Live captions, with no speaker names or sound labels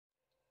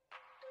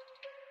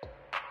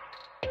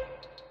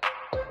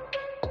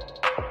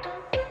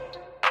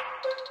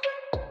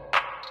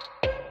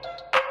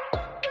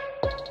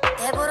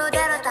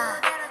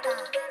TheBroDelta.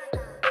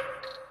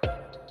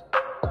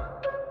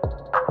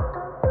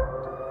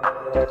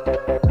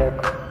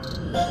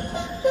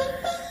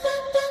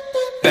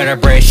 Better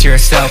brace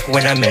yourself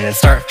when I'm in and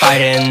start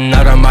fighting.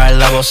 Not on my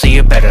level, so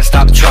you better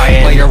stop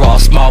trying. While you're all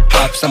small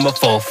pups, I'm a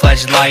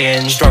full-fledged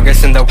lion.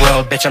 Strongest in the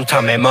world, bitch, I'm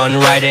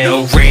Tammeemon Raiden.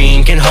 No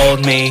ring can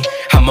hold me,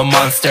 I'm a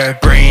monster.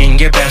 Bring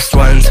your best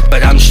ones,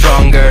 but I'm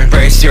stronger.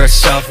 Brace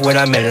yourself when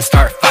I'm in and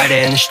start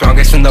fighting.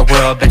 Strongest in the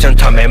world, bitch, I'm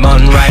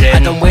Tammeemon Raiden. I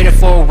done waited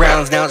 4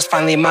 rounds, now it's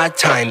finally my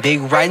time. Big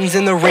Raiden's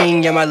in the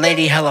ring, yeah, my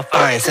lady hella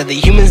fine. Said the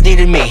humans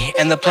needed me,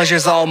 and the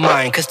pleasure's all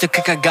mine. Cause to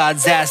kick a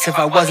god's ass if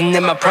I wasn't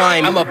in my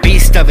prime. I'm a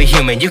beast of a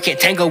human, you can't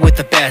tangle with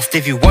the best.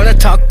 If you wanna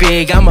talk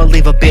big, I'ma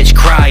leave a bitch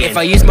crying. If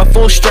I use my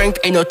full strength,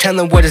 ain't no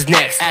telling what is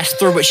next. Ask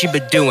through what she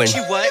been doing.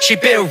 She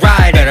been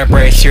riding. Better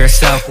brace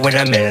yourself when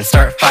I'm in and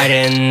start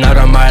fighting. Not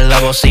on my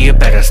level, so you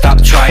better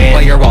stop trying.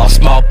 While you're all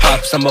small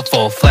pups, I'm a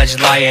full-fledged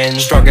lion.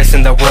 Strongest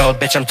in the world,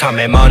 bitch, I'm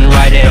Tammeemon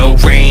Raiden. No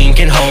ring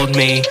can hold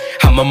me,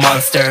 I'm a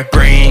monster.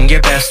 Bring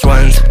your best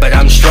ones, but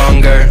I'm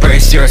stronger.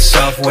 Brace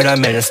yourself when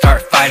I'm in and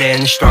start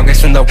fighting.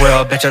 Strongest in the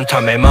world, bitch, I'm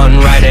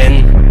Tammeemon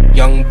Raiden.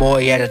 Young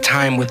boy at a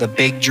time with a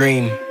big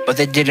dream, but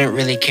they didn't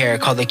really care,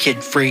 call the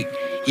kid freak.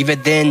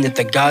 Even then, if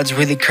the gods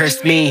really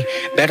cursed me,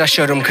 bet I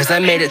showed them cause I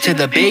made it to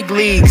the big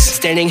leagues.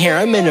 Standing here,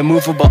 I'm an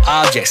immovable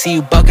object. See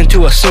you buck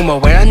into a sumo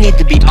when I need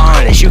to be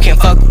honest. You can't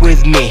fuck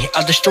with me,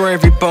 I'll destroy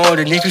every bone.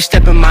 And if you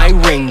step in my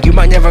ring, you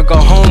might never go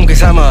home.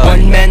 Cause I'm a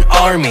one-man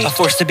army, a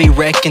force to be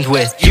reckoned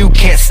with. You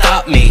can't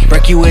stop me,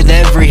 wreck you with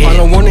every hit.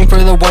 On a warning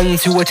for the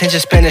ones who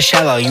attention span is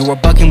shallow. You were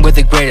bucking with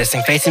the greatest,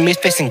 and facing me's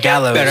facing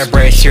gallows. Better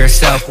brace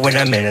yourself when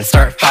I'm in and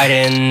start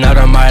fighting. Not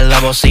on my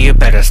level, so you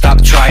better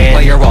stop trying.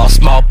 While you're all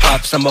small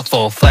pups, I'm a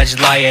full-fledged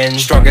lion.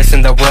 Strongest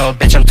in the world,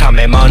 bitch, I'm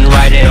Tammeemon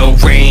Raiden.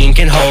 No ring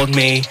can hold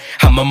me,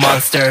 I'm a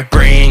monster.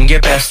 Bring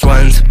your best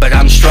ones, but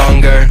I'm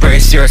stronger.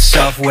 Brace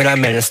yourself when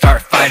I'm in and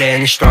start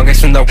fighting.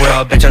 Strongest in the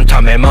world, bitch, I'm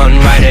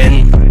Tammeemon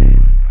Raiden.